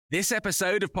This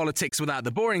episode of Politics Without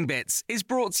the Boring Bits is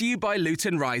brought to you by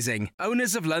Luton Rising,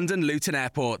 owners of London Luton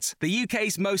Airport, the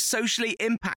UK's most socially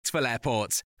impactful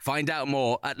airport. Find out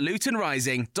more at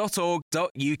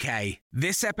lutonrising.org.uk.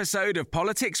 This episode of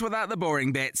Politics Without the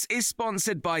Boring Bits is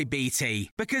sponsored by BT,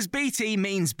 because BT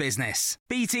means business.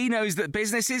 BT knows that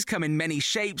businesses come in many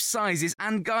shapes, sizes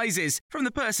and guises, from the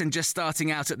person just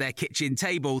starting out at their kitchen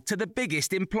table to the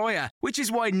biggest employer, which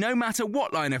is why no matter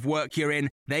what line of work you're in,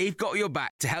 they've got your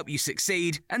back to help you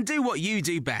succeed and do what you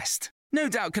do best. No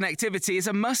doubt connectivity is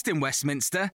a must in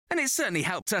Westminster, and it certainly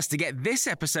helped us to get this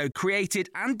episode created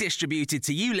and distributed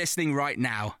to you listening right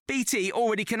now. BT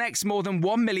already connects more than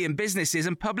 1 million businesses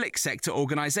and public sector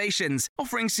organisations,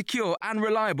 offering secure and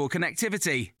reliable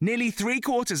connectivity. Nearly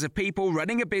 3/4 of people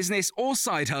running a business or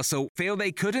side hustle feel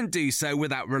they couldn't do so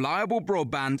without reliable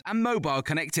broadband and mobile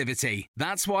connectivity.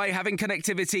 That's why having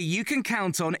connectivity you can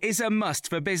count on is a must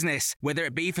for business, whether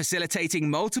it be facilitating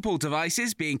multiple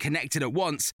devices being connected at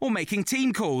once or making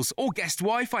team calls or guest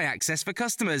Wi-Fi access for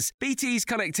customers. BT's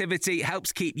connectivity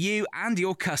helps keep you and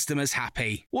your customers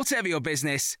happy. Whatever your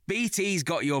business, BT's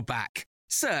got your back.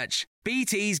 Search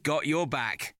BT's got your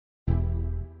back.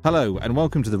 Hello and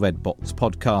welcome to the Red Box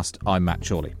podcast. I'm Matt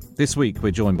Chorley. This week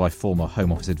we're joined by former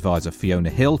Home Office advisor Fiona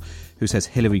Hill, who says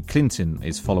Hillary Clinton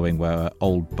is following where her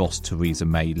old boss Theresa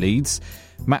May leads.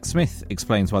 Matt Smith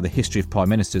explains why the history of Prime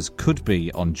Ministers could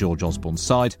be on George Osborne's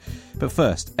side. But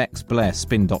first, ex-Blair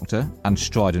spin doctor and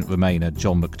strident Remainer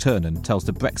John McTernan tells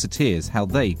the Brexiteers how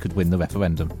they could win the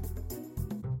referendum.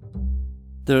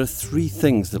 There are three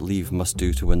things that Leave must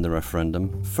do to win the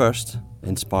referendum. First,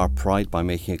 inspire pride by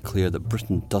making it clear that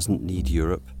Britain doesn't need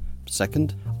Europe.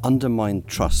 Second, undermine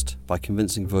trust by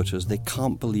convincing voters they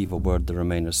can't believe a word the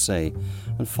Remainers say.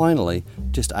 And finally,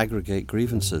 just aggregate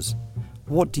grievances.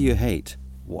 What do you hate?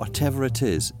 Whatever it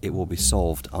is, it will be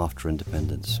solved after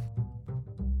independence.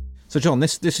 So, John,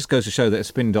 this just goes to show that a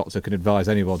spin doctor can advise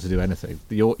anyone to do anything.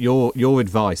 Your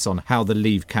advice on how the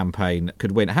Leave campaign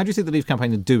could win. How do you think the Leave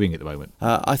campaign are doing at the moment?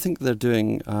 I think they're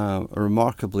doing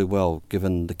remarkably well,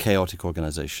 given the chaotic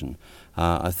organisation.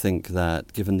 I think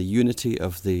that given the unity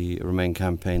of the Remain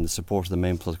campaign, the support of the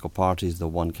main political parties, the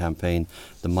One campaign,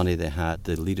 the money they had,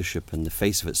 the leadership and the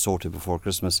face of it sorted before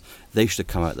Christmas, they should have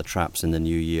come out the traps in the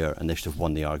new year and they should have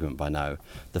won the argument by now.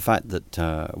 The fact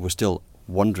that we're still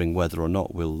wondering whether or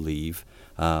not we'll leave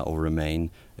or remain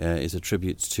is a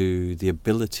tribute to the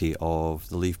ability of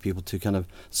the Leave people to kind of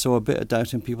sow a bit of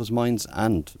doubt in people's minds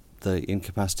and the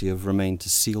incapacity of Remain to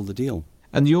seal the deal.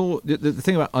 And the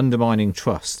thing about undermining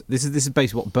trust, this is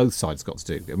basically what both sides got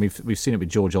to do. I mean, we've seen it with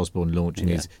George Osborne launching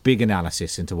his big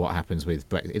analysis into what happens with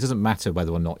Brexit. It doesn't matter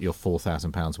whether or not you're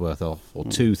 £4,000 worth off or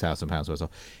 £2,000 worth off.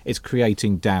 It's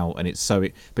creating doubt, and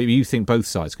but you think both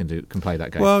sides can play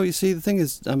that game? Well, you see, the thing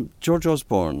is, George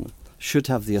Osborne should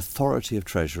have the authority of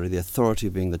Treasury, the authority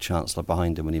of being the Chancellor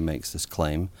behind him when he makes this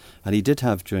claim, and he did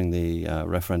have during the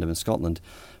referendum in Scotland.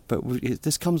 But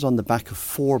this comes on the back of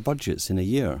 4 budgets in a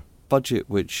year. Budget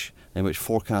in which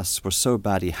forecasts were so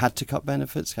bad he had to cut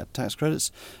benefits, cut tax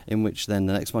credits, in which then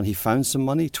the next one he found some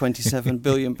money, £27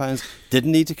 billion,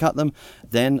 didn't need to cut them.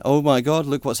 Then, oh my God,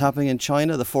 look what's happening in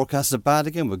China, the forecasts are bad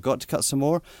again, we've got to cut some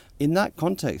more. In that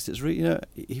context, it's really,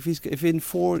 if in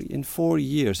four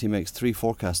years he makes 3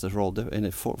 forecasts that are all different, in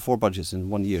 4 budgets in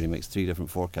 1 year he makes 3 different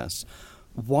forecasts,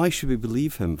 why should we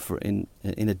believe him for in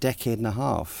a decade and a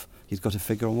half? He's got to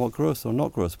figure on what growth or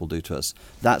not growth will do to us.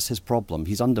 That's his problem.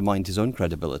 He's undermined his own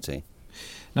credibility.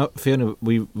 Now, Fiona,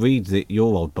 we read that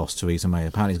your old boss, Theresa May,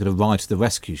 apparently is going to ride to the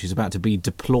rescue. She's about to be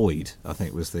deployed, I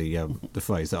think was the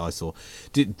phrase that I saw.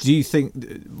 Do you think,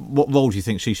 what role do you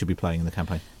think she should be playing in the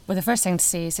campaign? Well, the first thing to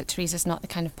say is that Theresa's not the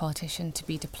kind of politician to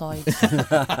be deployed.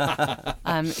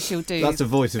 She'll do... That's a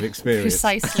voice of experience.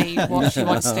 Precisely what she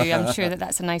wants to do. I'm sure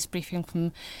that's a nice briefing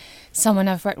from someone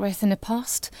I've worked with in the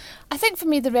past. I think for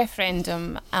me the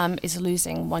referendum is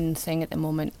losing one thing at the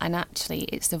moment, and actually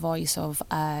it's the voice of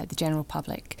the general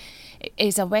public. It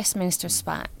is a Westminster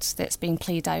spat that's being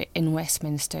played out in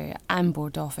Westminster. I'm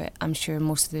bored of it. I'm sure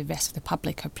most of the rest of the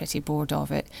public are pretty bored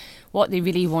of it. What they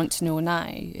really want to know now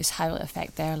is how it'll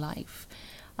affect their life.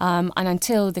 And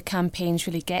until the campaigns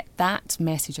really get that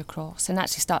message across and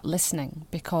actually start listening,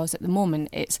 because at the moment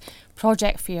it's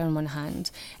project fear on one hand,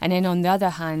 and then on the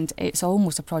other hand, it's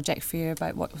almost a project fear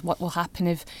about what will happen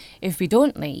if we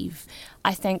don't leave.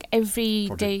 I think every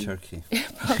Project day... Turkey.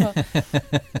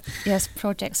 Yes,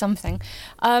 project something.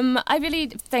 I really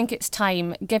think it's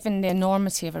time, given the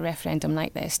enormity of a referendum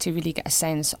like this, to really get a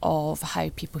sense of how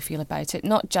people feel about it,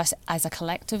 not just as a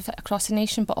collective across the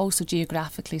nation, but also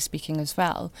geographically speaking as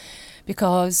well.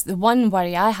 Because the one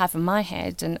worry I have in my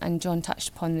head, and John touched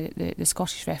upon the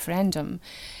Scottish referendum,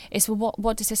 is, well,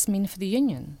 what does this mean for the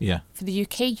Union? Yeah. For the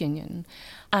UK Union?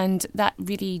 And that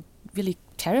really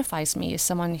terrifies me as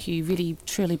someone who really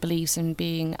truly believes in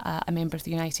being a member of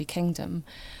the United Kingdom.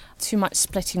 Too much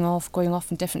splitting off, going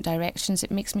off in different directions,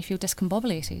 it makes me feel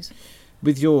discombobulated.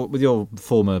 With your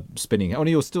former spinning,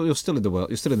 you're still in the world.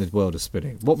 You're still in the world of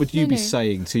spinning. What would you be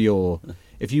saying to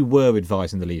if you were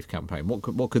advising the Leave campaign?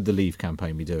 What could the Leave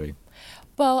campaign be doing?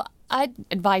 Well, I'd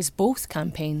advise both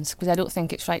campaigns, because I don't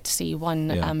think it's right to see one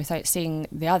without seeing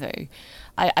the other.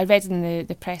 I read in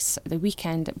the press the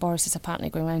weekend that Boris is apparently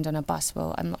going around on a bus.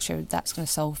 Well, I'm not sure that's going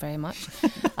to solve very much,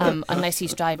 unless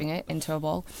he's driving it into a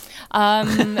wall.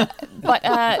 But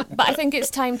I think it's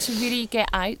time to really get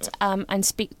out and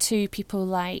speak to people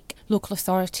like local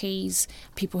authorities,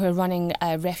 people who are running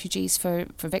refugees for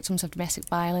victims of domestic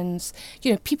violence,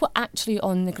 people actually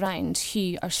on the ground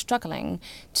who are struggling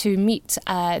to meet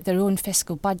their own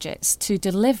fiscal budgets to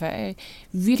deliver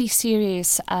really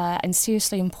serious and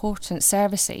seriously important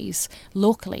services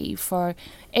locally for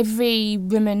every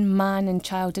woman, man and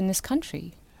child in this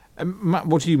country. Matt,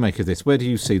 what do you make of this? Where do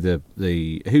you see how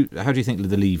do you think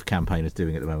the Leave campaign is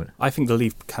doing at the moment? I think the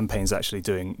Leave campaign is actually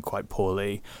doing quite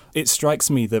poorly. It strikes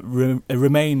me that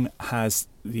Remain has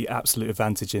the absolute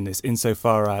advantage in this,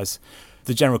 insofar as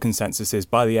the general consensus is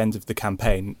by the end of the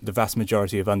campaign, the vast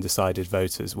majority of undecided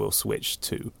voters will switch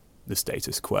to the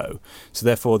status quo. So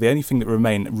therefore, the only thing that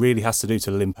Remain really has to do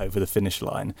to limp over the finish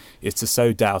line is to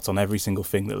sow doubt on every single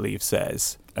thing that Leave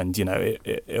says. And,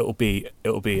 it'll be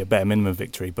a bare minimum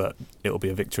victory, but it'll be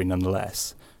a victory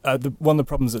nonetheless. One of the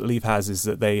problems that Leave has is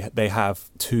that they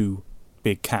have two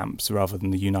big camps rather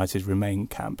than the united Remain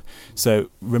camp.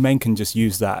 So Remain can just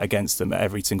use that against them at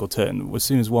every single turn. As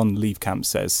soon as one Leave camp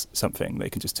says something, they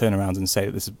can just turn around and say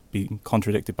that this is being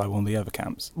contradicted by one of the other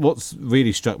camps. What's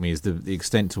really struck me is the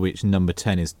extent to which Number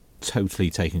 10 is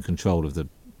totally taking control of the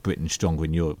Britain Stronger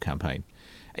in Europe campaign.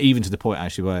 Even to the point,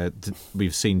 actually, where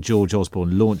we've seen George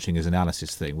Osborne launching his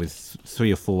analysis thing with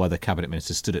 3 or 4 other cabinet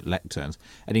ministers stood at lecterns,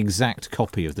 an exact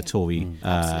copy of the Tory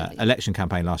election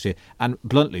campaign last year. And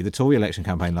bluntly, the Tory election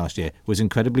campaign last year was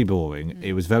incredibly boring.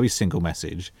 It was very single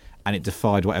message, and it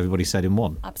defied what everybody said in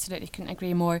one. Absolutely, couldn't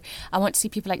agree more. I want to see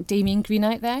people like Damien Green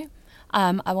out there.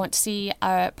 I want to see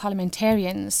our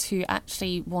parliamentarians who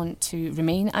actually want to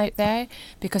remain out there,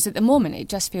 because at the moment it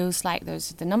just feels like there's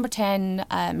the Number 10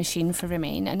 machine for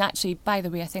Remain. And actually, by the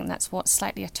way, I think that's what's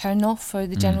slightly a turn-off for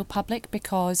the general public,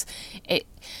 because it,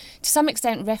 to some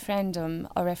extent, referendum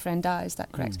or referenda, is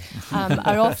that correct,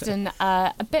 are often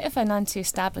a bit of an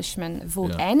anti-establishment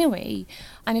vote anyway.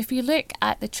 And if you look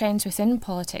at the trends within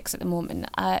politics at the moment,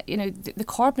 the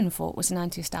Corbyn vote was an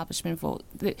anti-establishment vote.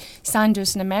 The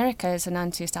Sanders in America is an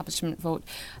anti-establishment vote.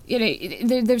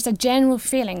 There's a general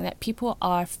feeling that people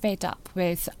are fed up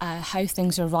with how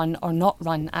things are run or not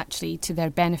run, actually, to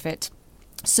their benefit.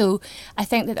 So I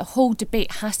think that the whole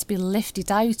debate has to be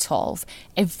lifted out of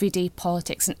everyday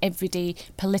politics and everyday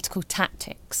political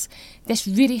tactics. This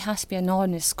really has to be an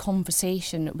honest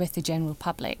conversation with the general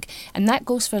public. And that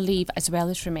goes for Leave as well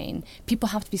as Remain. People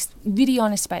have to be really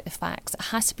honest about the facts. It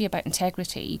has to be about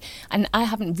integrity. And I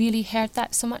haven't really heard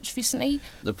that so much recently.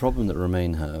 The problem that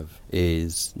Remain have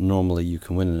is normally you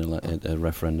can win a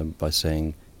referendum by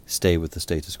saying stay with the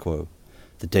status quo.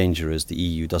 The danger is the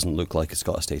EU doesn't look like it's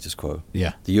got a status quo.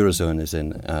 Yeah. The Eurozone is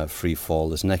in free fall.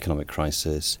 There's an economic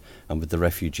crisis. And with the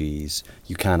refugees,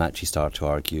 you can actually start to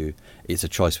argue it's a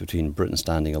choice between Britain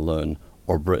standing alone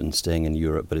or Britain staying in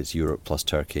Europe, but it's Europe plus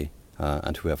Turkey.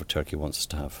 And whoever Turkey wants us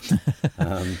to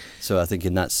have. So I think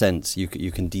in that sense, you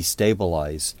can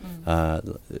destabilise,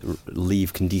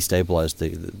 Leave can destabilise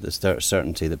the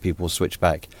certainty that people will switch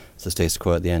back to the status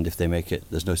quo at the end if they make it.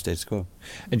 There's no status quo.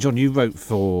 And John, you wrote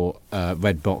for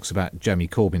Red Box about Jeremy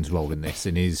Corbyn's role in this,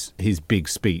 in his big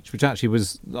speech, which actually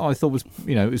I thought was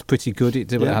pretty good. It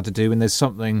did what it had to do, and there's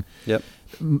something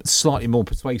slightly more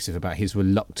persuasive about his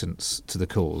reluctance to the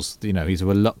cause. He's a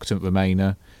reluctant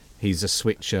Remainer. he's a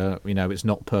switcher. It's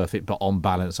not perfect, but on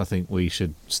balance, I think we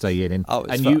should stay in.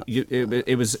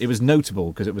 It was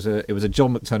notable because it was a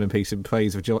John McTernan piece in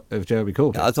praise of Jeremy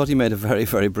Corbyn. I thought he made a very,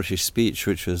 very British speech,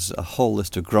 which was a whole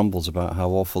list of grumbles about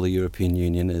how awful the European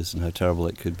Union is and how terrible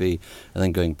it could be, and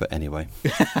then going, but anyway.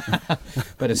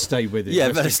 Better stay with it.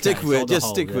 Yeah, better stick with it. Just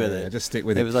stick with it. Just stick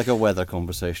with it. It was like a weather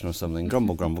conversation or something.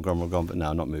 Grumble, grumble, grumble, grumble, but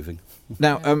now not moving.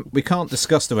 Now, we can't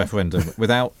discuss the referendum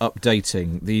without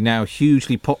updating the now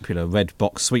hugely popular Red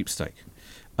Box sweepstake.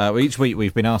 Each week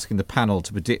we've been asking the panel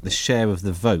to predict the share of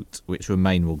the vote which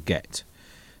Remain will get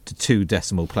to 2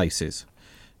 decimal places.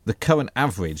 The current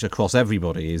average across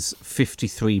everybody is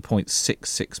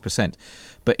 53.66%.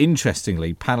 But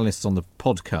interestingly, panellists on the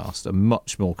podcast are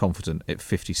much more confident at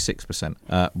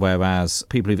 56%, whereas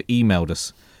people who've emailed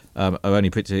us are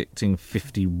only predicting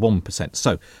 51%.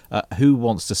 So, who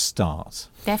wants to start?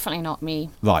 Definitely not me.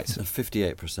 Right.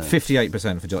 58%.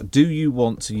 58% for John. Do you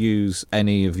want to use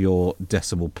any of your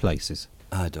decimal places?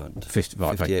 I don't.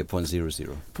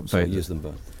 58.00. So I use them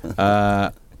both.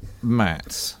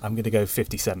 Matt? I'm going to go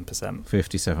 57%.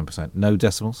 57%. No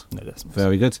decimals? No decimals.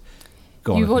 Very good.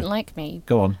 Go on. You won't like me.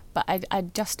 Go on. But I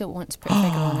just don't want to put a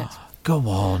figure on it. Go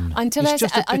on. Until I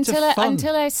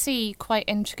see quite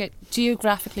intricate,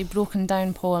 geographically broken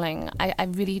down polling, I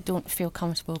really don't feel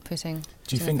comfortable putting.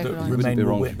 Do you think that Remain would be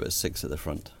wrong to put 6 at the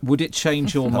front? Would it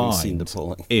change your mind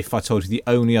if I told you the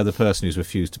only other person who's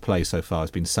refused to play so far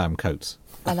has been Sam Coates?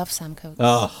 I love Sam Coates.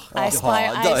 I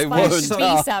aspire to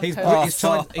be Sam Coates.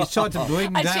 He's tried to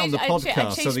bring down the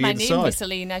podcast to the inside. I changed my name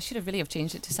recently, I should have really have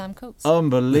changed it to Sam Coates.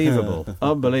 Unbelievable.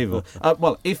 Unbelievable.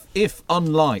 Well, if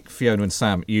unlike Fiona and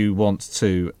Sam, you want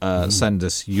to send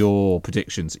us your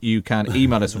predictions, you can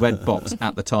email us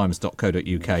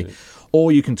redbox@thetimes.co.uk, or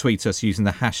you can tweet us using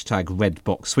the hashtag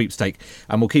RedBoxSweepstake,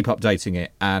 and we'll keep updating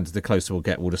it, and the closer we'll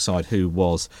get, we'll decide who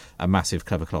was a massive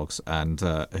Clever Clogs and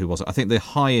who wasn't. I think the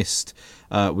highest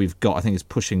we've got, I think, is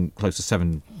pushing close to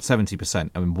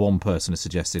 70%, and one person has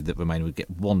suggested that Remain would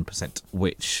get 1%,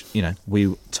 which,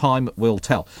 time will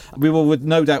tell. We will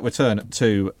no doubt return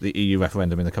to the EU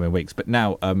referendum in the coming weeks, but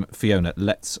now, Fiona,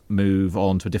 let's move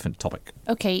on to a different topic.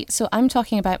 OK, so I'm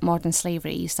talking about modern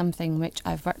slavery, something which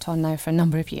I've worked on now for a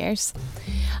number of years.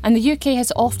 And the UK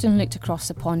has often looked across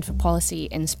the pond for policy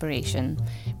inspiration.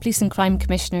 Police and crime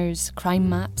commissioners, crime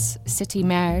maps, city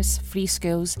mayors, free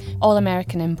schools, all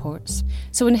American imports.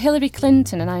 So when Hillary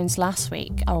Clinton announced last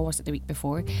week, or was it the week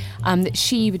before, that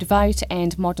she would vow to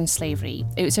end modern slavery,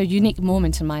 it was a unique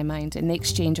moment in my mind in the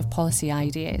exchange of policy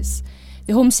ideas.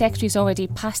 The Home Secretary has already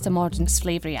passed the Modern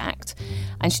Slavery Act,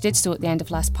 and she did so at the end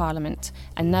of last Parliament,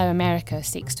 and now America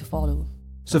seeks to follow.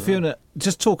 So Fiona,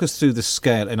 just talk us through the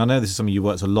scale, and I know this is something you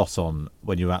worked a lot on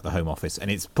when you were at the Home Office, and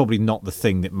it's probably not the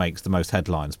thing that makes the most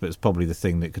headlines, but it's probably the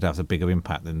thing that could have a bigger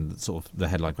impact than sort of the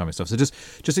headline crime stuff. So just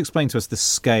explain to us the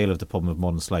scale of the problem of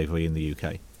modern slavery in the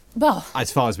UK. Well,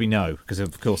 as far as we know, because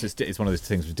of course it's one of those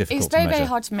things that's difficult to measure. It's very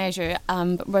hard to measure,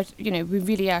 but we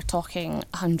really are talking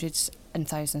hundreds and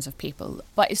thousands of people.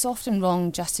 But it's often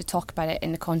wrong just to talk about it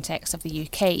in the context of the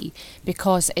UK,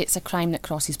 because it's a crime that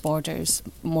crosses borders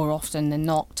more often than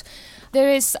not. There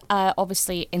is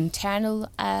obviously internal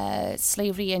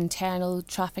slavery, internal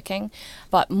trafficking,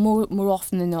 but more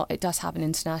often than not, it does have an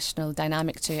international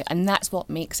dynamic to it, and that's what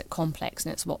makes it complex,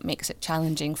 and it's what makes it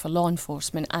challenging for law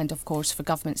enforcement and, of course, for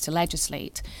governments to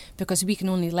legislate, because we can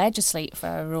only legislate for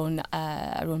our own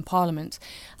parliament,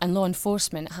 and law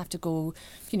enforcement have to go,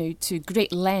 to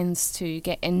great lengths to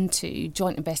get into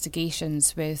joint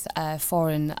investigations with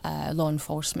foreign law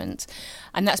enforcement,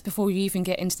 and that's before you even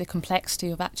get into the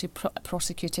complexity of actually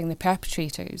prosecuting the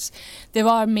perpetrators. There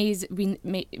are means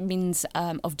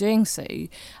of doing so,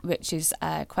 which is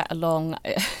quite a long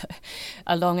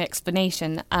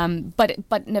explanation.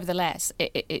 But nevertheless,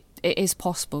 it is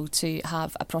possible to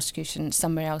have a prosecution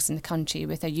somewhere else in the country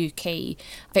with a UK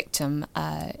victim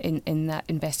in that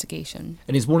investigation.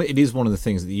 And it is one of the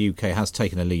things that the UK has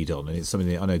taken a lead on, and it's something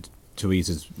that I know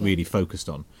Theresa's really focused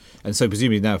on. And so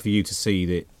presumably now for you to see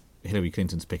that Hillary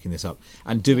Clinton's picking this up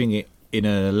and doing it in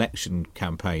an election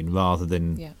campaign rather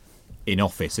than in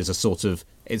office is a sort of...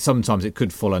 Sometimes it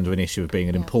could fall under an issue of being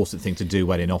an important thing to do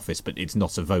when in office, but it's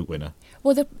not a vote winner.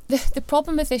 Well, the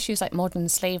problem with issues like modern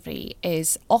slavery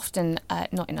is often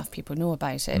not enough people know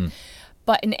about it.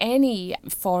 But in any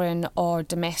foreign or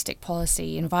domestic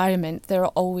policy environment, there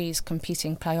are always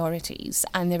competing priorities,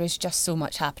 and there is just so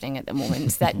much happening at the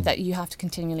moment that you have to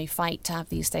continually fight to have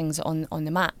these things on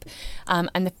the map.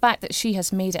 And the fact that she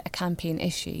has made it a campaign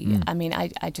issue, I mean,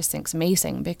 I just think is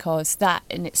amazing, because that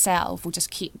in itself will just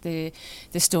keep the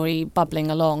story bubbling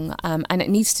along. And it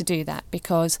needs to do that,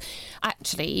 because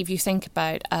actually, if you think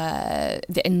about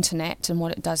the internet and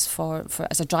what it does for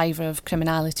as a driver of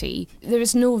criminality, there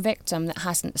is no victim that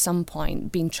hasn't at some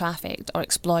point been trafficked or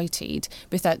exploited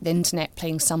without the internet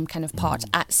playing some kind of part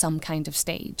at some kind of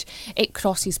stage. It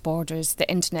crosses borders. The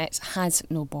internet has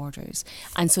no borders.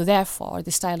 And so therefore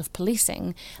the style of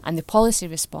policing and the policy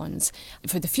response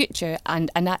for the future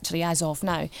and actually as of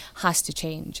now has to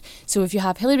change. So if you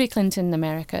have Hillary Clinton in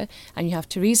America and you have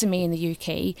Theresa May in the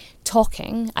UK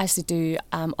talking as they do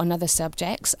on other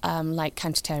subjects like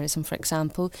counter-terrorism, for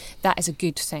example, that is a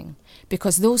good thing,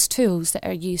 because those tools that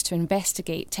are used to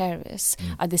investigate terrorists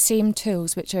are the same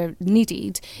tools which are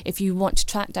needed if you want to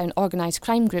track down organised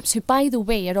crime groups, who, by the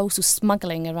way, are also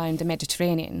smuggling around the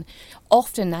Mediterranean.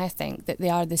 Often I think that they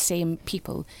are the same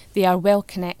people. They are well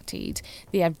connected.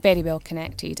 They are very well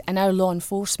connected. And our law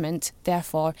enforcement,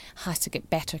 therefore, has to get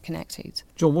better connected.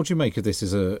 John, what do you make of this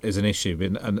as an issue,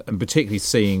 and particularly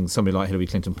seeing somebody like Hillary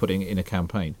Clinton putting it in a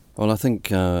campaign? Well, I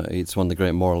think it's one of the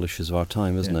great moral issues of our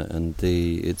time, isn't it? And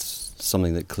it's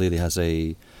something that clearly has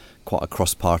quite a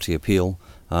cross-party appeal.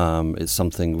 It's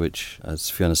something which, as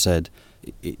Fiona said,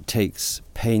 it takes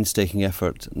painstaking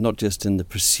effort, not just in the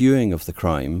pursuing of the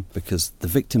crime, because the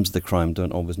victims of the crime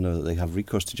don't always know that they have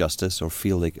recourse to justice, or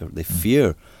feel they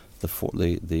fear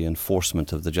the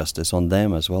enforcement of the justice on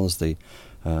them, as well as the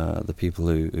people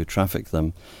who traffic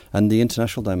them, and the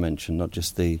international dimension, not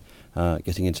just the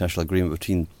getting international agreement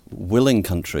between willing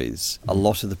countries. A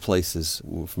lot of the places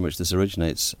from which this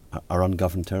originates are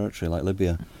ungoverned territory, like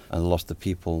Libya, and a lot of the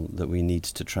people that we need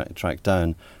to track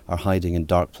down are hiding in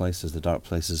dark places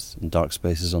and dark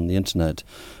spaces on the internet.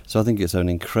 So I think it's an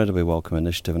incredibly welcome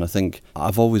initiative, and I think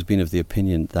I've always been of the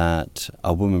opinion that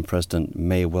a woman president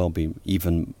may well be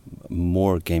even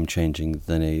more game-changing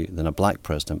than a black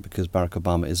president, because Barack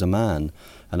Obama is a man,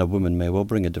 and a woman may well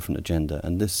bring a different agenda.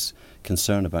 And this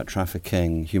concern about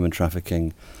trafficking, human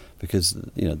trafficking, because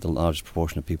the largest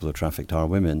proportion of people who are trafficked are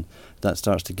women, that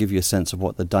starts to give you a sense of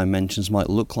what the dimensions might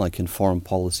look like in foreign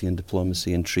policy and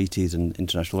diplomacy and treaties and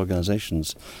international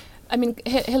organisations. I mean,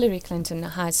 Hillary Clinton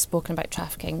has spoken about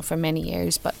trafficking for many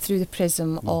years, but through the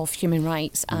prism of human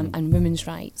rights and women's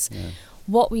rights. Yeah.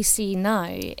 What we see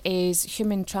now is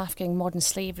human trafficking, modern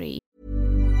slavery.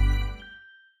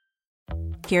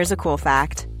 Here's a cool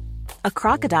fact. A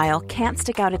crocodile can't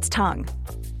stick out its tongue.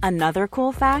 Another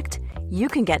cool fact, you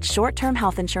can get short-term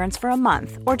health insurance for a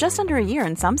month or just under a year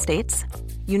in some states.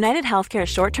 United Healthcare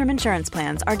short-term insurance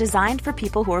plans are designed for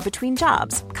people who are between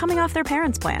jobs, coming off their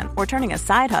parents' plan, or turning a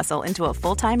side hustle into a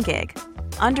full-time gig.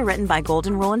 Underwritten by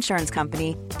Golden Rule Insurance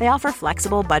Company, they offer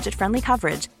flexible, budget-friendly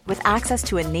coverage with access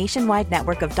to a nationwide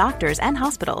network of doctors and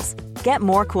hospitals. Get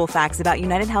more cool facts about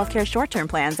United Healthcare short-term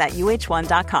plans at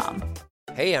uh1.com.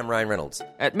 Hey, I'm Ryan Reynolds.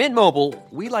 At Mint Mobile,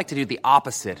 we like to do the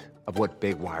opposite of what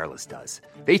Big Wireless does.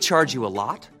 They charge you a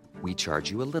lot, we charge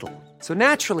you a little. So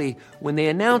naturally, when they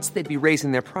announced they'd be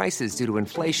raising their prices due to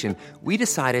inflation, we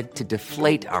decided to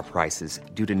deflate our prices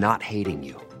due to not hating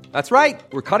you. That's right.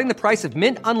 We're cutting the price of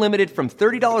Mint Unlimited from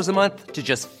 $30 a month to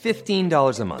just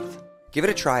 $15 a month. Give it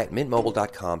a try at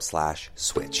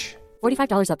mintmobile.com/switch.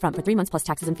 $45 up front for 3 months plus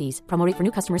taxes and fees. Promo rate for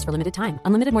new customers for limited time.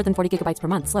 Unlimited more than 40 gigabytes per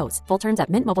month. Slows full terms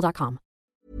at mintmobile.com.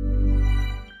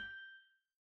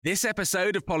 This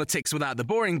episode of Politics Without the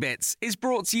Boring Bits is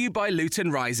brought to you by Luton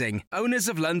Rising, owners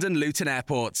of London Luton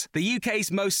Airport, the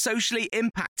UK's most socially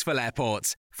impactful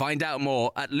airport. Find out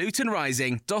more at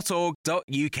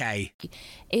lutonrising.org.uk.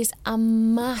 Is a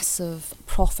massive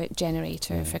profit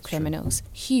generator for criminals.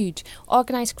 Huge.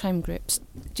 Organised crime groups.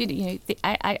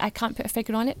 I can't put a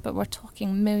figure on it, but we're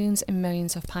talking millions and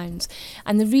millions of pounds.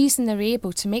 And the reason they're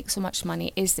able to make so much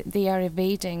money is that they are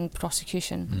evading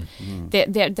prosecution.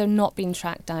 They're not being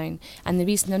tracked down. And the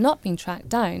reason they're not being tracked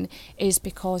down is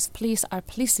because police are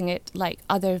policing it like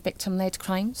other victim-led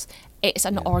crimes. It's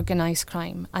an organised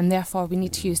crime, and therefore we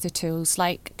need to use the tools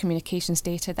like communications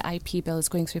data. The IP bill is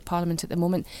going through Parliament at the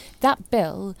moment. That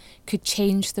bill could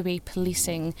change the way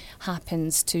policing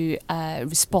happens to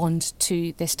respond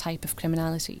to this type of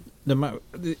criminality.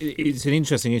 It's an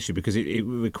interesting issue because it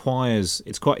can be quite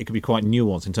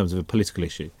nuanced in terms of a political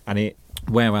issue, and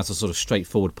whereas a sort of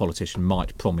straightforward politician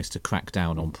might promise to crack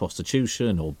down on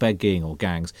prostitution or begging or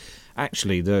gangs,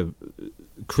 actually the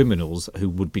criminals who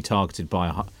would be targeted by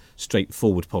a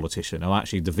straightforward politician are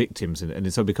actually the victims,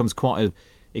 and so it becomes quite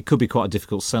it could be quite a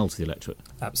difficult sell to the electorate.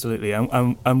 Absolutely.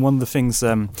 And one of the things,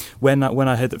 when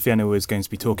I heard that Fiona was going to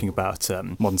be talking about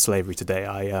modern slavery today,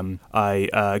 I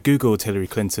Googled Hillary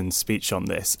Clinton's speech on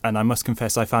this, and I must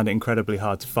confess I found it incredibly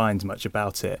hard to find much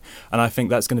about it. And I think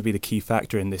that's going to be the key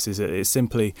factor in this, is that it's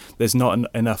simply there's not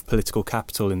enough political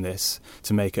capital in this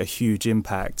to make a huge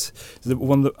impact.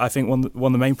 One of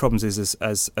the main problems is,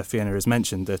 as Fiona has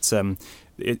mentioned, that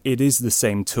it is the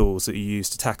same tools that you use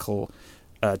to tackle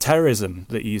terrorism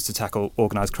that you use to tackle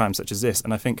organised crime such as this.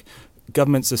 And I think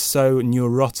governments are so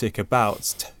neurotic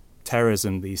about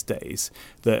terrorism these days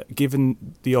that,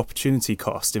 given the opportunity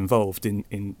cost involved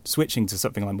in switching to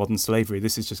something like modern slavery,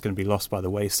 this is just going to be lost by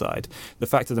the wayside. The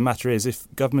fact of the matter is, if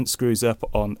government screws up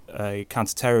on a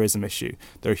counter-terrorism issue,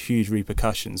 there are huge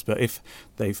repercussions. But if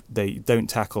they don't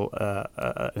tackle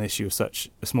an issue of such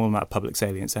a small amount of public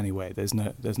salience anyway, there's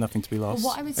nothing to be lost.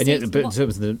 But in terms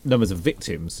of the numbers of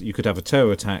victims, you could have a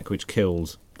terror attack which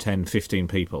killed 10, 15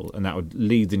 people, and that would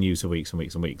lead the news for weeks and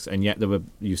weeks and weeks. And yet there were,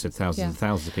 you said, thousands and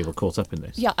thousands of people caught up in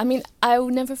this. Yeah, I mean, I'll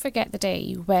never forget the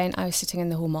day when I was sitting in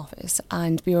the Home Office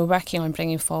and we were working on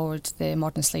bringing forward the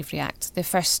Modern Slavery Act, the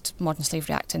first Modern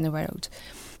Slavery Act in the world.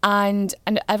 And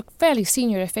a fairly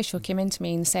senior official came in to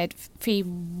me and said, "Fee,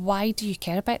 why do you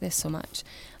care about this so much?"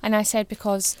 And I said,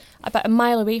 because about a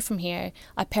mile away from here,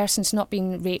 a person's not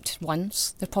been raped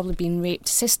once. They're probably being raped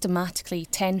systematically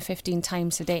 10, 15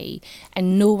 times a day,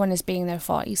 and no one is being their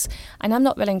voice. And I'm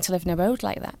not willing to live in a world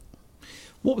like that.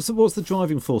 What was the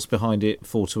driving force behind it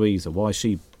for Theresa? Why is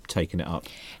she taking it up?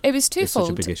 It was twofold. It's such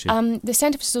a big issue. The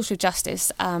Centre for Social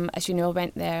Justice, as you know,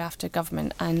 went there after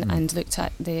government and looked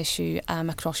at the issue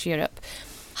across Europe,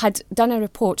 had done a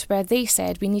report where they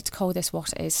said we need to call this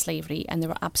what it is, slavery, and they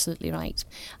were absolutely right.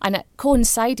 And it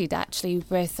coincided actually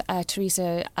with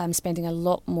Theresa spending a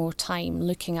lot more time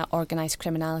looking at organised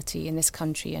criminality in this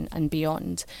country and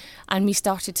beyond. And we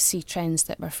started to see trends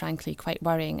that were frankly quite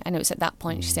worrying. And it was at that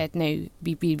point she said, no,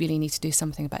 we really need to do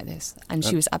something about this. And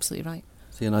she was absolutely right.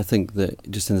 See, and I think that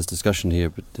just in this discussion here,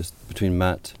 but just between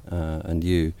Matt and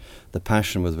you, the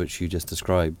passion with which you just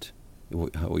described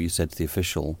what you said to the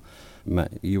official,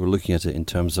 Matt, you were looking at it in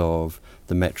terms of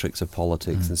the metrics of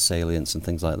politics and salience and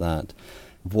things like that.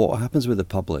 What happens with the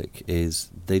public is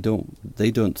they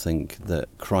don't think that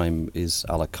crime is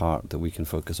a la carte, that we can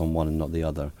focus on one and not the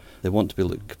other. They want to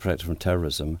be protected from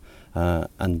terrorism,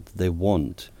 and they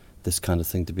want this kind of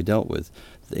thing to be dealt with.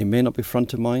 It may not be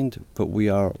front of mind, but we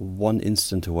are one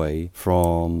instant away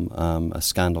from a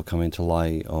scandal coming to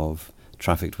light of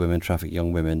trafficked women, trafficked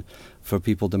young women, for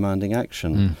people demanding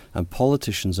action. And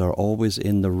politicians are always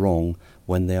in the wrong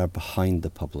when they are behind the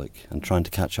public and trying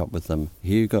to catch up with them.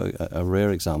 Here you go, a rare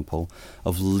example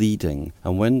of leading.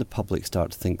 And when the public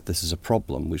start to think this is a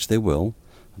problem, which they will,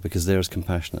 because they're as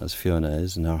compassionate as Fiona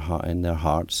is in their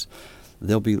hearts,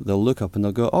 they'll look up and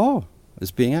they'll go, oh, it's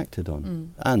being acted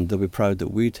on. And they'll be proud that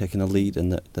we're taking a lead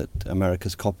and that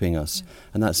America's copying us.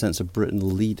 And that sense of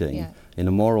Britain leading in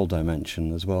a moral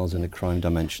dimension as well as in a crime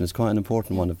dimension is quite an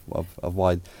important one of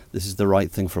why this is the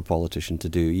right thing for a politician to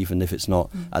do, even if it's not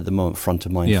at the moment front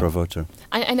of mind for a voter.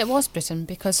 And it was Britain,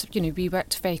 because we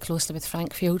worked very closely with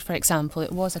Frank Field, for example.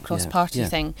 It was a cross-party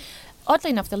thing.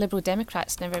 Oddly enough, the Liberal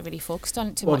Democrats never really focused on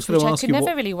it too much, which I could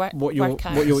never really work out. What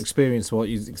your experience, what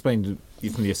you explained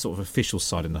from the sort of official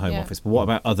side in the Home Office, but what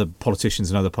about other politicians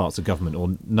in other parts of government, or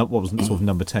what was sort of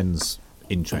Number 10's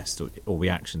interest or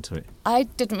reaction to it? I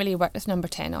didn't really work with Number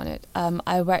 10 on it.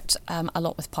 I worked a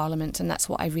lot with Parliament, and that's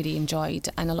what I really enjoyed,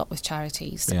 and a lot with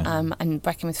charities. And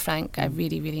working with Frank, I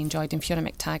really, really enjoyed, and Fiona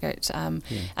McTaggart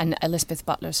and Elizabeth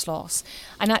Butler-Sloss.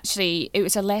 And actually, it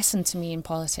was a lesson to me in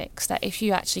politics that if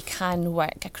you actually can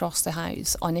work across the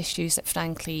House on issues that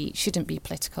frankly shouldn't be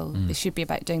political, they should be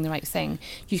about doing the right thing,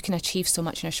 you can achieve so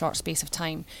much in a short space of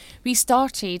time. We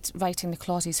started writing the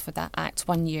clauses for that Act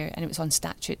 1 year, and it was on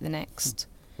statute the next.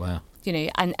 Wow.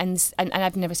 And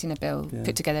I've never seen a bill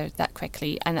put together that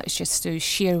quickly, and that was just through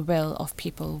sheer will of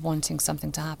people wanting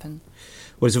something to happen.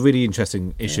 Well, it's a really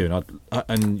interesting issue,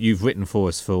 and you've written for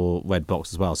us for Red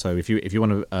Box as well. So if you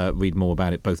want to read more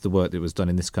about it, both the work that was done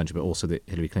in this country, but also that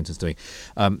Hillary Clinton's doing,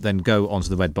 then go onto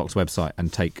the Red Box website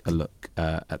and take a look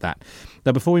at that.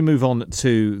 Now, before we move on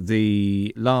to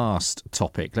the last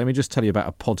topic, let me just tell you about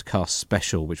a podcast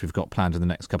special which we've got planned in the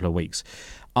next couple of weeks.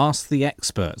 Ask the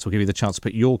Experts will give you the chance to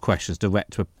put your questions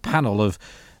direct to a panel of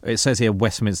It says here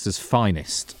Westminster's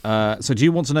finest. So do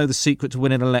you want to know the secret to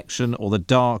win an election, or the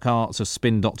dark arts of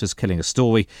spin doctors killing a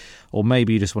story? Or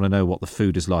maybe you just want to know what the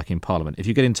food is like in Parliament. If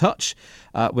you get in touch,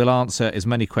 we'll answer as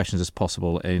many questions as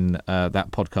possible in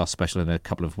that podcast special in a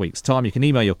couple of weeks' time. You can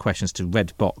email your questions to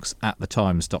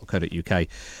redbox@thetimes.co.uk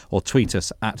or tweet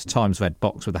us at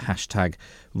TimesRedBox with the hashtag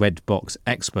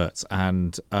RedBoxExperts.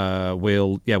 And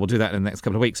we'll do that in the next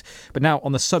couple of weeks. But now,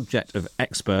 on the subject of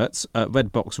experts,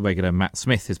 Redbox regular Matt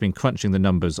Smith has been crunching the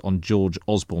numbers on George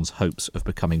Osborne's hopes of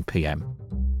becoming PM.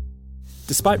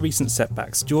 Despite recent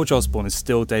setbacks, George Osborne is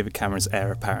still David Cameron's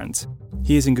heir apparent.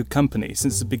 He is in good company.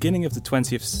 Since the beginning of the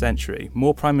 20th century,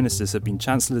 more Prime Ministers have been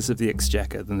Chancellors of the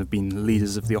Exchequer than have been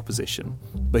leaders of the opposition.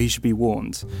 But he should be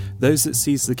warned. Those that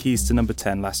seize the keys to number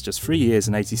 10 last just 3 years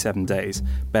and 87 days,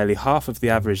 barely half of the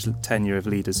average tenure of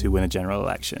leaders who win a general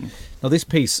election. Now, this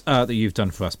piece that you've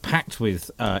done for us, packed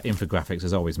with infographics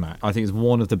as always, Matt, I think is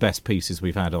one of the best pieces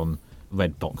we've had on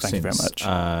Redbox Thank you very much.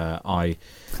 I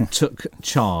took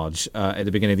charge at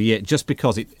the beginning of the year, just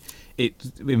because it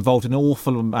involved an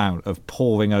awful amount of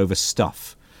poring over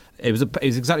stuff. It was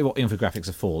exactly what infographics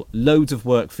are for. Loads of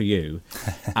work for you,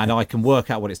 and I can work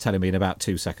out what it's telling me in about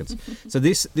 2 seconds. So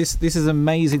this is an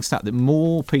amazing stat that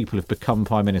more people have become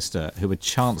Prime Minister who were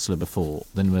Chancellor before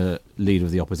than were Leader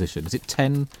of the Opposition. Is it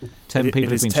 10 people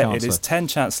who've been Chancellor? It is 10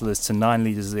 Chancellors to 9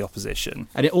 Leaders of the Opposition.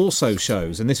 And it also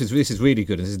shows, and this is really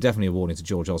good, and this is definitely a warning to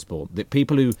George Osborne, that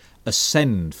people who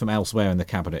ascend from elsewhere in the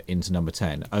Cabinet into number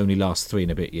 10 only last 3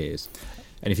 and a bit years.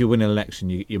 And if you win an election,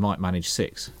 you might manage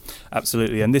 6.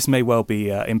 Absolutely, and this may well be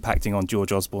impacting on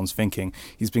George Osborne's thinking.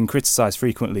 He's been criticised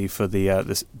frequently for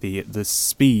the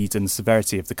speed and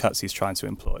severity of the cuts he's trying to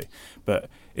employ. But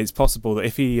it's possible that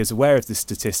if he is aware of this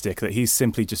statistic, that he's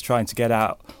simply just trying to get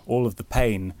out all of the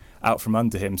pain out from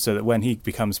under him, so that when he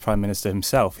becomes Prime Minister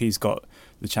himself, he's got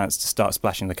the chance to start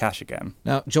splashing the cash again.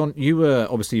 Now, John, you were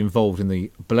obviously involved in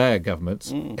the Blair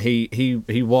government.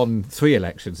 He won 3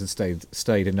 elections and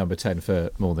stayed in number 10 for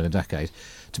more than a decade,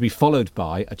 to be followed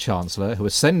by a Chancellor who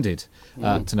ascended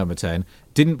to number 10,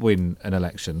 didn't win an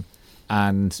election,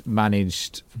 and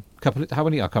managed how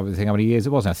many years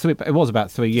it was now. It was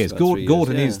about 3 years.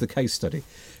 Gordon is the case study.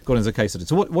 Gordon's a case study.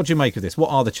 So what do you make of this?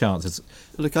 What are the chances?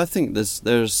 Look, I think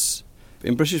there's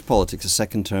in British politics, a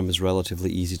second term is relatively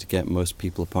easy to get. Most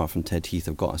people, apart from Ted Heath,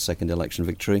 have got a second election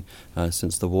victory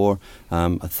since the war.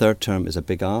 A third term is a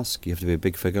big ask. You have to be a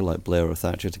big figure like Blair or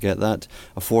Thatcher to get that.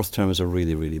 A fourth term is a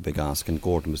really, really big ask, and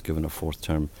Gordon was given a fourth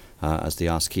term as the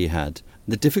ask he had.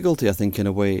 The difficulty, I think, in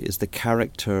a way, is the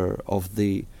character of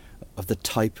the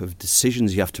type of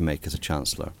decisions you have to make as a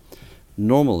Chancellor.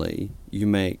 Normally, you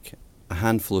make a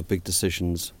handful of big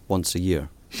decisions once a year.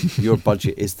 Your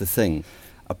budget is the thing.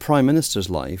 A Prime Minister's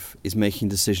life is making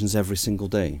decisions every single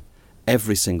day,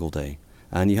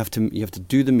 and you have to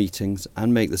do the meetings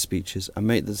and make the speeches and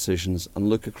make the decisions and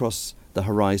look across the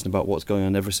horizon about what's going on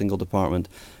in every single department.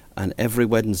 And every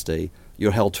Wednesday,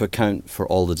 you're held to account for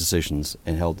all the decisions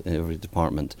held in every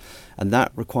department, and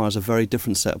that requires a very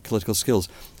different set of political skills.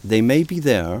 They may be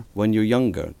there when you're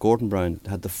younger. Gordon Brown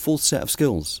had the full set of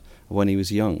skills when he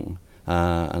was young.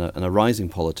 And a rising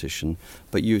politician,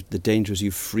 but the danger is you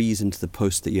freeze into the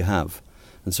post that you have,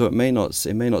 and so it may not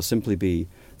simply be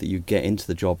that you get into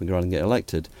the job and go around and get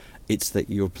elected. It's that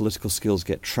your political skills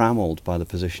get trammelled by the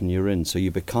position you're in, so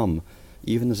you become,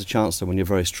 even as a Chancellor, when you're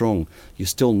very strong, you're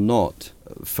still not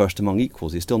first among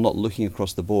equals. You're still not looking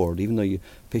across the board, even though you're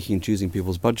picking and choosing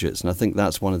people's budgets. And I think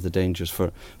that's one of the dangers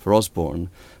for Osborne.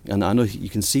 And I know you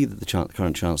can see that the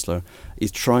current Chancellor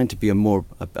is trying to be a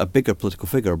bigger political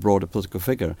figure, a broader political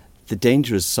figure. The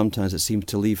danger is sometimes it seems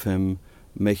to leave him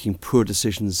making poor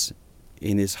decisions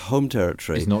in his home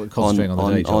territory. He's not concentrating on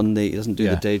the day job. He doesn't do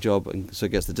the day job, and so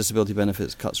gets the disability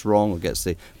benefits cuts wrong, or gets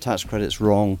the tax credits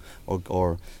wrong,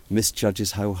 or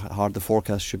misjudges how hard the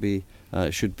forecast should be,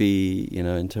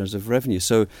 in terms of revenue.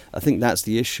 So I think that's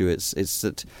the issue. It's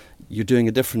that you're doing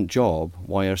a different job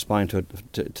while you're aspiring to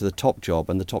the top job,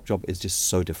 and the top job is just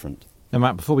so different. Now,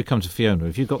 Matt, before we come to Fiona,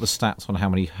 have you got the stats on how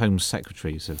many Home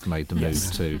Secretaries have made the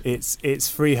move to? It's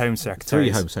 3 Home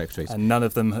Secretaries. 3 Home Secretaries. And none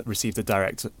of them received a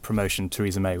direct promotion.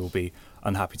 Theresa May will be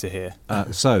unhappy to hear.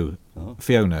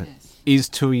 Fiona, is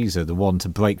Theresa the one to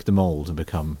break the mould and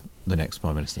become the next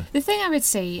Prime Minister? The thing I would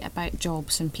say about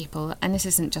jobs and people, and this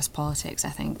isn't just politics, I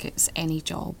think it's any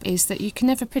job, is that you can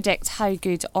never predict how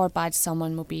good or bad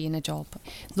someone will be in a job.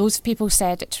 Loads of people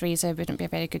said that Theresa wouldn't be a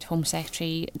very good Home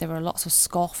Secretary. There were lots of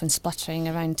scoff and spluttering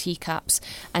around teacups,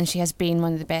 and she has been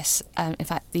one of the best, in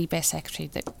fact the best secretary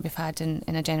that we've had in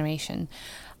a generation.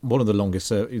 one of the longest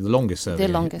serving. The longest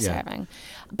serving.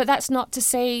 But that's not to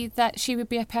say that she would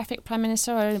be a perfect Prime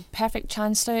Minister or a perfect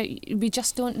Chancellor. We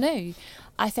just don't know.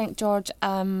 I think George,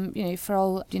 for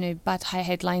all, bad high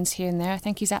headlines here and there, I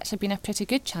think he's actually been a pretty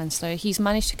good Chancellor. He's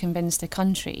managed to convince the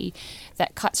country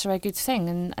that cuts are a good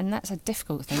thing, and that's a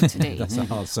difficult thing to do. That's a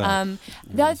hard sell.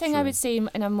 The other thing I would say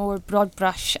in a more broad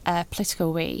brush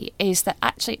political way is that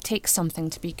actually it takes something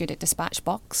to be good at dispatch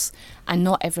box, and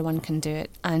not everyone can do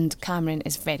it, and Cameron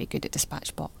is very good at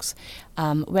dispatch box.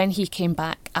 When he came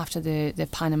back after the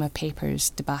Panama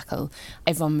Papers debacle,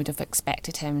 everyone would have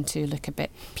expected him to look a bit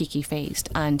peaky-faced,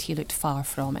 and he looked far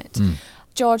from it.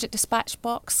 George at dispatch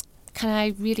box, can I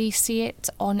really see it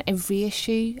on every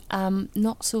issue?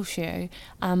 Not so sure,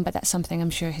 but that's something I'm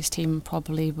sure his team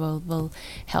probably will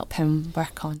help him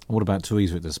work on. What about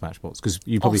Theresa at the dispatch box? Because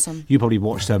you Awesome. probably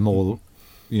watched her more,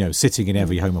 sitting in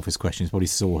every Home Office question. You probably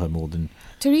saw her more than...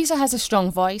 Theresa has a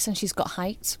strong voice and she's got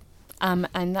height,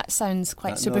 and that sounds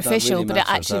quite superficial, but it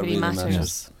actually really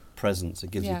matters. Presence, it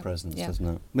gives you presence, doesn't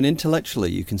it? I mean, intellectually,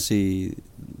 you can see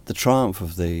the triumph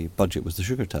of the budget was the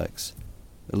sugar tax.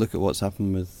 Look at what's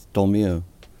happened with Dolmio.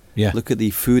 Yeah. Look at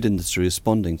the food industry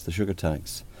responding to the sugar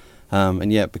tax.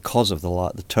 And yet, because of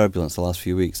the turbulence the last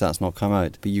few weeks, that's not come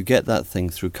out. But you get that thing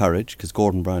through courage, because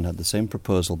Gordon Brown had the same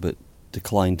proposal but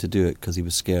declined to do it because he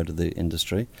was scared of the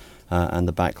industry and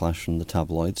the backlash from the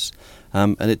tabloids.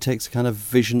 And it takes a kind of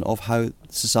vision of how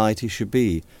society should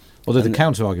be. Although the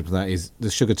counter-argument to that is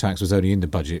the sugar tax was only in the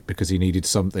budget because he needed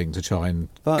something to try and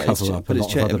cover up a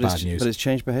lot of other bad news. But it's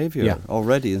changed behaviour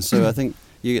already, and so I think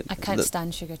I can't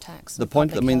stand sugar tax. The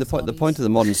point of the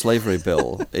modern slavery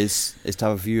bill is to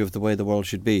have a view of the way the world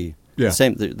should be. Yeah.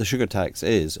 The sugar tax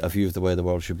is a view of the way the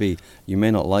world should be. You may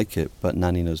not like it, but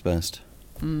Nanny knows best.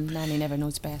 Nanny never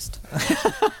knows best.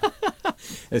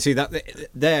 And see, that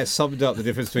there summed up the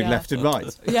difference between left and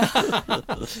right. Yeah.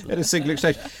 In a single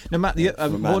exchange. Now, Matt,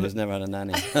 From a man who's never had a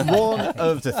nanny. One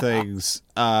of the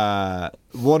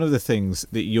things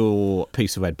that your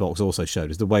piece of Red Box also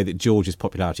showed is the way that George's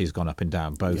popularity has gone up and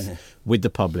down, both with the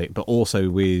public but also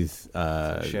with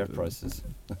share prices.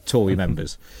 Tory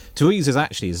members. Theresa's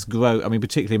actually has grown. I mean,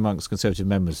 particularly amongst Conservative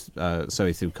members,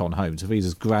 through Con Home,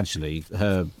 Theresa's gradually,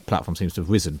 her platform seems to have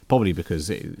risen, probably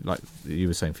because, like you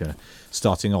were saying, Fiona,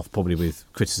 starting off probably with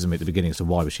criticism at the beginning as to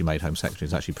why was she made Home Secretary,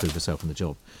 has actually proved herself in the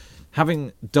job.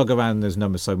 Having dug around those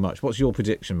numbers so much, what's your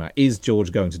prediction, Matt? Is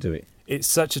George going to do it? It's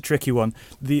such a tricky one.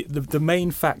 The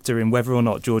main factor in whether or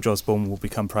not George Osborne will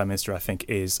become Prime Minister, I think,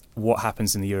 is what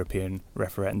happens in the European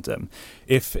referendum.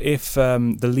 If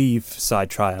the Leave side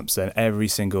triumphs, then every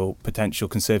single potential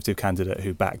Conservative candidate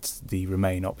who backed the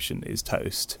Remain option is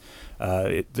toast.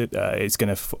 It's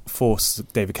going to force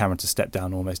David Cameron to step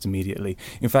down almost immediately.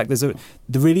 In fact, the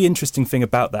really interesting thing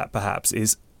about that, perhaps,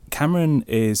 is Cameron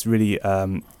is really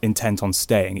intent on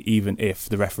staying even if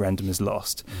the referendum is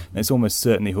lost. And it's almost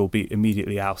certainly he'll be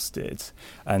immediately ousted.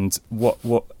 And what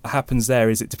happens there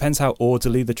is it depends how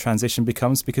orderly the transition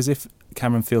becomes, because if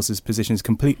Cameron feels his position is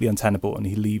completely untenable and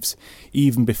he leaves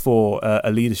even before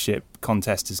a leadership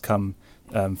contest has come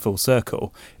full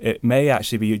circle, it may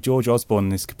actually be George Osborne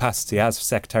in his capacity as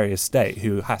Secretary of State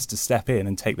who has to step in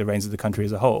and take the reins of the country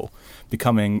as a whole,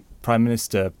 becoming Prime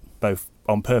Minister both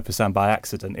on purpose and by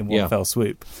accident in one fell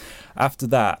swoop. After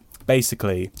that,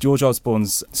 basically, George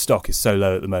Osborne's stock is so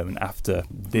low at the moment after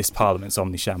this Parliament's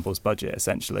omni-shambles budget,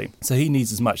 essentially. So he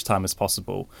needs as much time as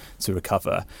possible to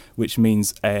recover, which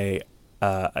means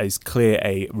as clear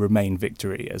a Remain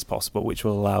victory as possible, which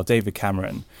will allow David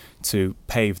Cameron to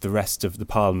pave the rest of the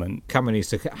Parliament. Cameron needs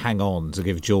to hang on to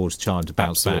give George time to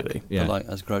bounce back. Yeah. But like,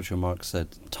 as Groucho Marx said,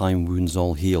 time wounds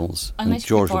all heals. Unless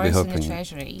George Boris will be hoping in the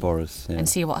Treasury Boris, and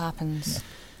see what happens.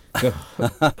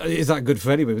 Is that good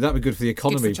for anybody? Would that be good for the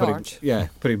economy? Good for George.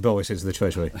 Putting Boris into the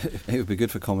Treasury. It would be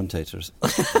good for commentators.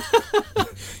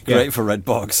 Great for Red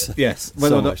Box. Yes.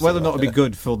 Whether or not it would be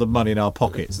good for the money in our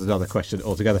pockets is another question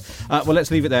altogether. Well,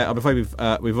 let's leave it there. I'm afraid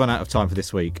we've run out of time for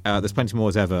this week. There's plenty more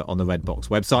as ever on the Red Box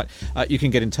website. You can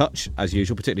get in touch, as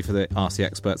usual, particularly for the Ask the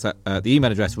Experts, at the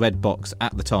email address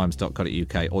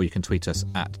redbox@thetimes.co.uk, or you can tweet us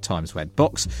at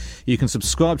TimesRedBox. You can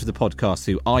subscribe to the podcast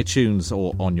through iTunes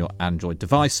or on your Android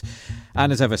device.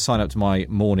 And as ever, sign up to my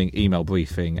morning email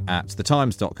briefing at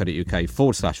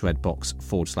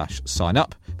thetimes.co.uk/redbox/sign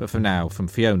up. But for now, from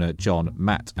Fiona, John,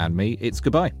 Matt and me, it's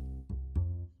goodbye.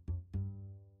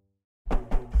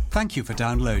 Thank you for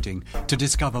downloading. To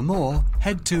discover more,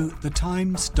 head to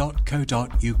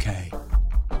thetimes.co.uk.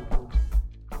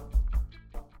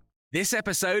 This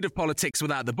episode of Politics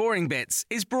Without the Boring Bits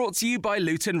is brought to you by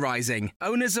Luton Rising,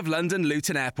 owners of London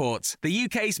Luton Airport, the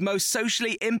UK's most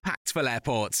socially impactful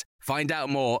airport. Find out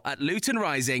more at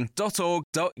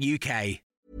lutonrising.org.uk.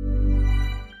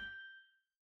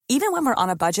 Even when we're on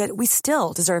a budget, we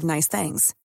still deserve nice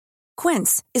things.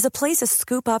 Quince is a place to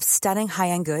scoop up stunning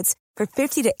high-end goods for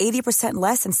 50 to 80%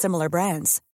 less than similar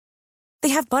brands. They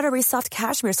have buttery soft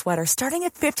cashmere sweaters starting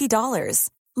at $50,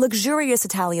 luxurious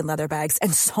Italian leather bags,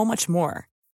 and so much more.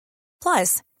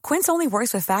 Plus, Quince only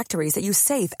works with factories that use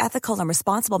safe, ethical, and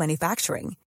responsible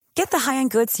manufacturing. Get the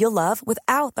high-end goods you'll love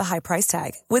without the high price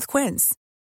tag with Quince.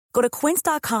 Go to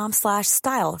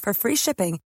quince.com/style for free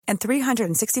shipping and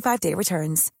 365-day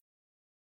returns.